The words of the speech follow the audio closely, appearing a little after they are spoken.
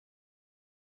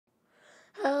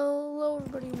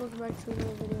everybody, welcome back to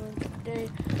another video, and today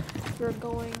we're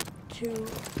going to,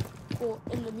 well,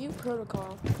 in the mute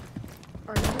protocol,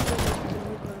 or not in the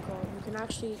mute protocol, you can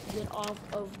actually get off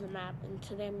of the map, and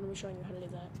today I'm going to be showing you how to do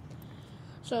that.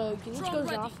 So, you need to go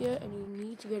to Zafia, and you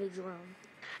need to get a drone.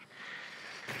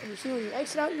 And you see when you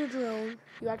exit out your drone,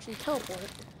 you actually teleport.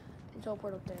 You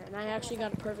teleport up there, and I actually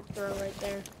got a perfect throw right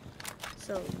there.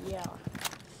 So, yeah.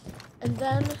 And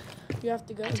then you have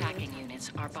to go. Attacking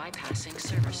units are bypassing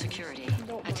server security.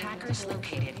 Attackers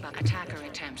located, but attacker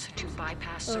attempts to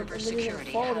bypass server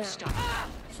security have stopped.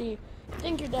 See, you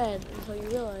think you're dead until you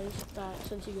realize that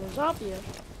since you go Zafia,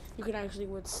 you can actually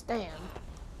withstand.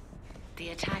 The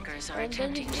attackers are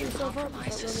attempting to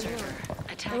compromise the server.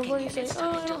 Attacking units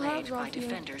have been delayed by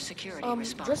defender security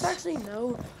response. Just actually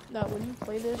know that when you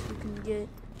play this, you can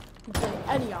play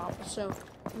any op. So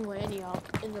you can play any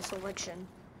op in the selection.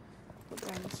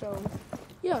 And so,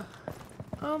 yeah,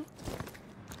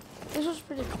 this was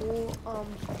pretty cool.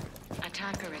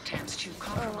 Attacker attempts to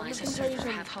compromise the server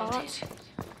have halted.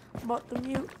 About the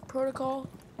mute protocol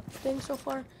thing so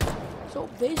far. So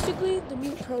basically, the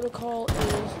mute protocol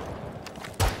is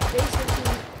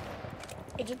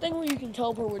it's a thing where you can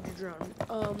teleport with your drone.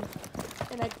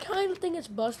 And I kind of think it's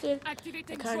busted. I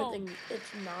kind of think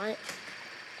it's not.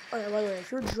 Alright, by the way,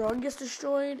 if your drone gets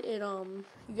destroyed, you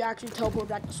actually teleport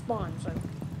back to spawn, so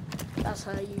that's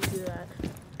how you do that.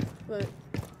 But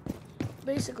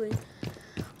basically,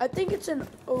 I think it's an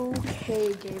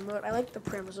okay game mode. I like the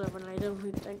premise of it, and I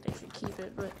definitely think they should keep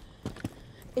it, but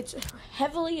it's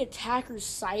heavily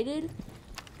attacker-sided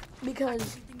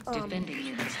because defending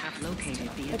units have located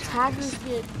the attackers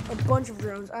get a bunch of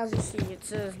drones. As you see, it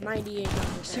says 98.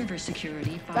 Server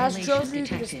security that's violation drones you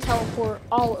can detected. just teleport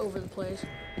all over the place.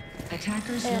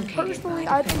 Attackers and personally,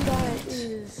 I think that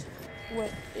is what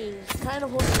is kind of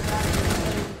holding you back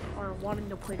or wanting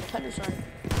to play defender side.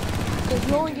 Because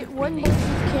you only get one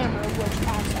Bluetooth camera, which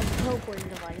acts as a teleporting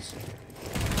device.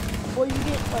 Or you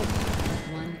get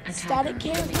like static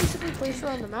cams basically placed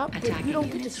around the map, but you don't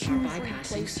get to choose where you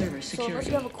place them. So unless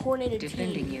you have a coordinated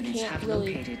team, you can't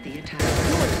really do it,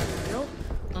 you know?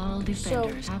 All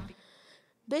defenders so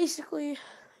basically.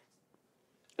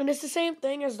 And it's the same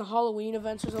thing as the Halloween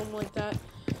events or something like that,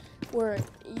 where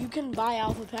you can buy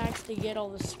alpha packs to get all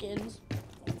the skins,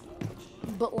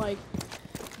 but like,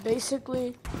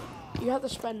 basically, you have to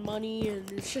spend money,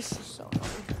 and it's just so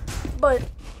hard. But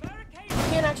you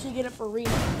can't actually get it for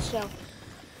refunds, so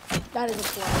that is a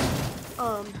plus.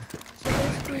 So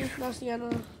basically, that's the end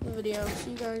of the video.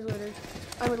 See you guys later.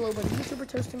 I'm a little bit of YouTuber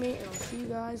toast to me, and I'll see you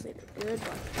guys later.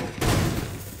 Goodbye.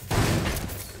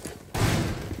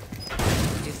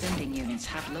 Defending units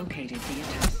have located the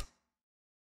attack.